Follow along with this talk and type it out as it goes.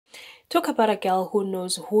Talk about a girl who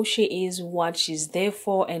knows who she is, what she's there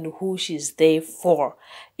for, and who she's there for.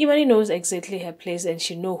 Imani knows exactly her place and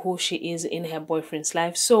she knows who she is in her boyfriend's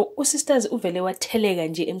life. So, usisters uvele watheleka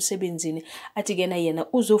nje emsebenzini athi kena yena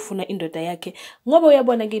uzofuna indoda yakhe ngoba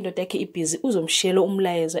uyabona ke indoda yakhe ibusy uzomshela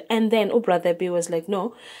umlayezo. And then brother B was like,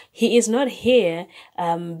 no, he is not here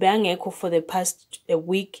bangekho for the past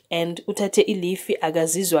week and uthathe ilifi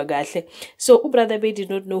akazizwa kahle. So brother B did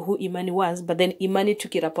not know who Imani was, but then Imani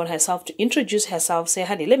took it upon herself to introduce herself, say,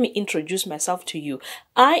 honey, let me introduce myself to you.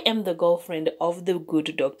 I am the girlfriend of the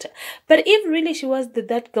good doctor. But if really she was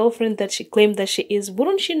that girlfriend that she claimed that she is,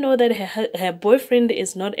 wouldn't she know that her boyfriend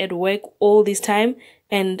is not at work all this time?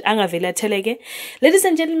 And angavela telege. Ladies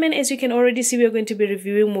and gentlemen, as you can already see, we are going to be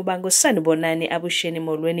reviewing Muvhango Sanibonani Abusheni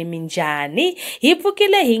Molweni Minjani.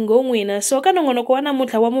 Hipukile hingongwina. So kanongono kwa na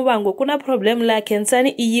mutla wa Muvhango kuna problem la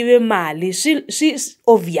kensani iyiwe mali. She's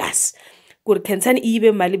obvious. Kensani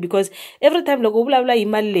iyiwe mali because every time loko bula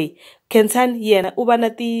imali le kensani yena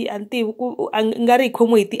ubanati anti ngari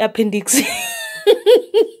khomo iti appendix.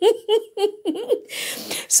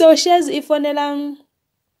 So shares ifonela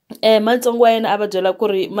matsongo ya yena abajola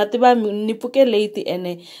kuri mativa nipuke late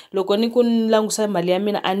ene loko ni kun langusa mali ya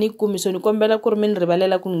mina ani kumiso ni kombela kuri mina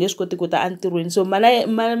rivalela ku nge swikoti ku ta antirweni. So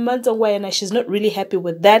matsongo ya yena, she's not really happy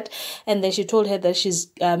with that, and then she told her that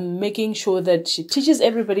she's making sure that she teaches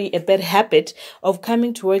everybody a bad habit of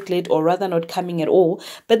coming to work late or rather not coming at all.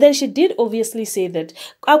 But then she did obviously say that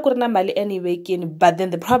akurna mali anyway kin, but then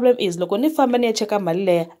the problem is loko ni famba ni ya cheka mali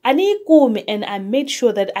le ani kumi, and I made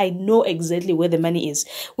sure that I know exactly where the money is,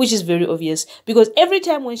 which is very obvious because every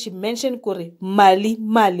time when she mentioned Kore, Mali,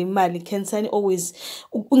 Kensani always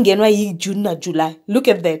ungenwa yi June na July. Look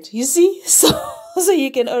at that. You see? So you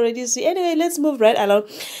can already see. Anyway, let's move right along.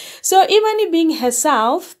 So Imani being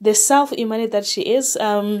herself, the self Imani that she is,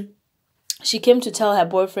 she came to tell her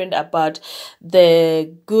boyfriend about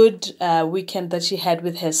the good weekend that she had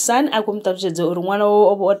with her son. Mara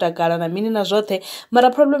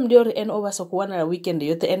problem dior en over so kuwana weekend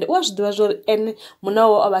yote and was dojo en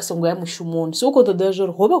munawo abasongo ya mushumon. So ko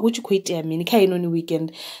dojo hoba huchi kwiti amini ka inoni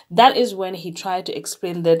weekend. That is when he tried to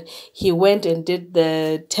explain that he went and did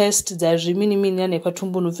the test that rimini minyane kwa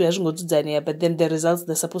tumbo no fiya ngo tudzania, but then the results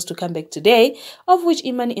they're supposed to come back today, of which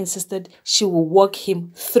Imani insisted she will walk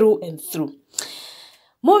him through and through.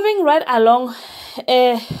 Moving right along,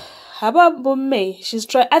 she's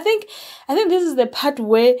trying. I think this is the part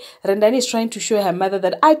where Rendani is trying to show her mother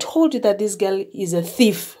that I told you that this girl is a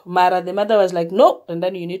thief. Mara, the mother was like, no,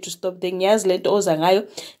 Rendani, you need to stop the nyaz lento ozangayo,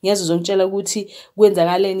 nyaz uzongchela ukuthi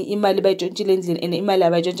kwenzakaleni imali bayitshontsile endlini and imali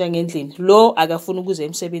abayitshontsha ngendlini. Lo akafuna ukuze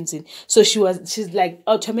emsebenzini. So she's like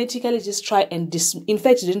automatically just try and in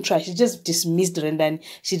fact she didn't try, she just dismissed Rendani.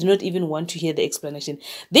 She did not even want to hear the explanation.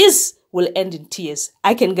 This will end in tears.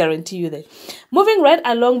 I can guarantee you that. Moving right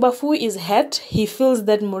along, Bafu is hurt. He feels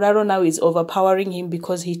that Muraro now is overpowering him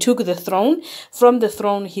because he took the throne. From the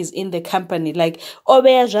throne, he's in the company. Like, and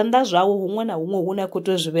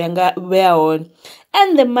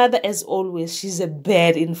the mother, as always, she's a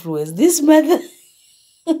bad influence. This mother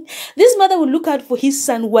will look out for his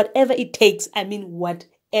son, whatever it takes. I mean,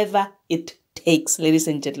 whatever it takes, ladies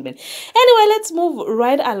and gentlemen. Anyway, let's move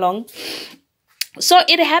right along. So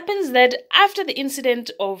it happens that after the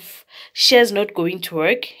incident of Shez not going to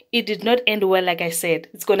work, it did not end well, like I said.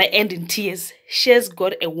 It's going to end in tears. Shez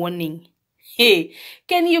got a warning. Hey,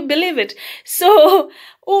 can you believe it? So,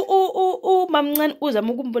 I'm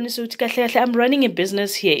running a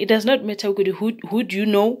business here. It does not matter who do you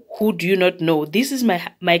know, who do you not know. This is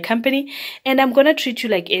my company, and I'm going to treat you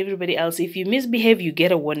like everybody else. If you misbehave, you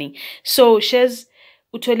get a warning. So, Shez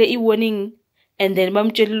utole I warning. And then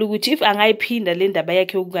bamtshela ukuthi if angayiphinda le ndaba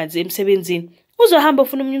yakhe ukungazi emsebenzini uzohamba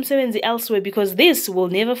ufuna umunye umsebenzi elsewhere, because this will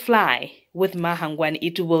never fly with Mahangwan.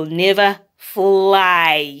 It will never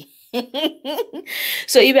fly.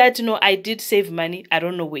 So if you had to know, I did save money. I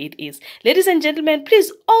don't know where it is. Ladies and gentlemen,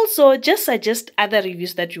 please also just suggest other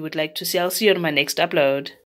reviews that you would like to see. I'll see you on my next upload.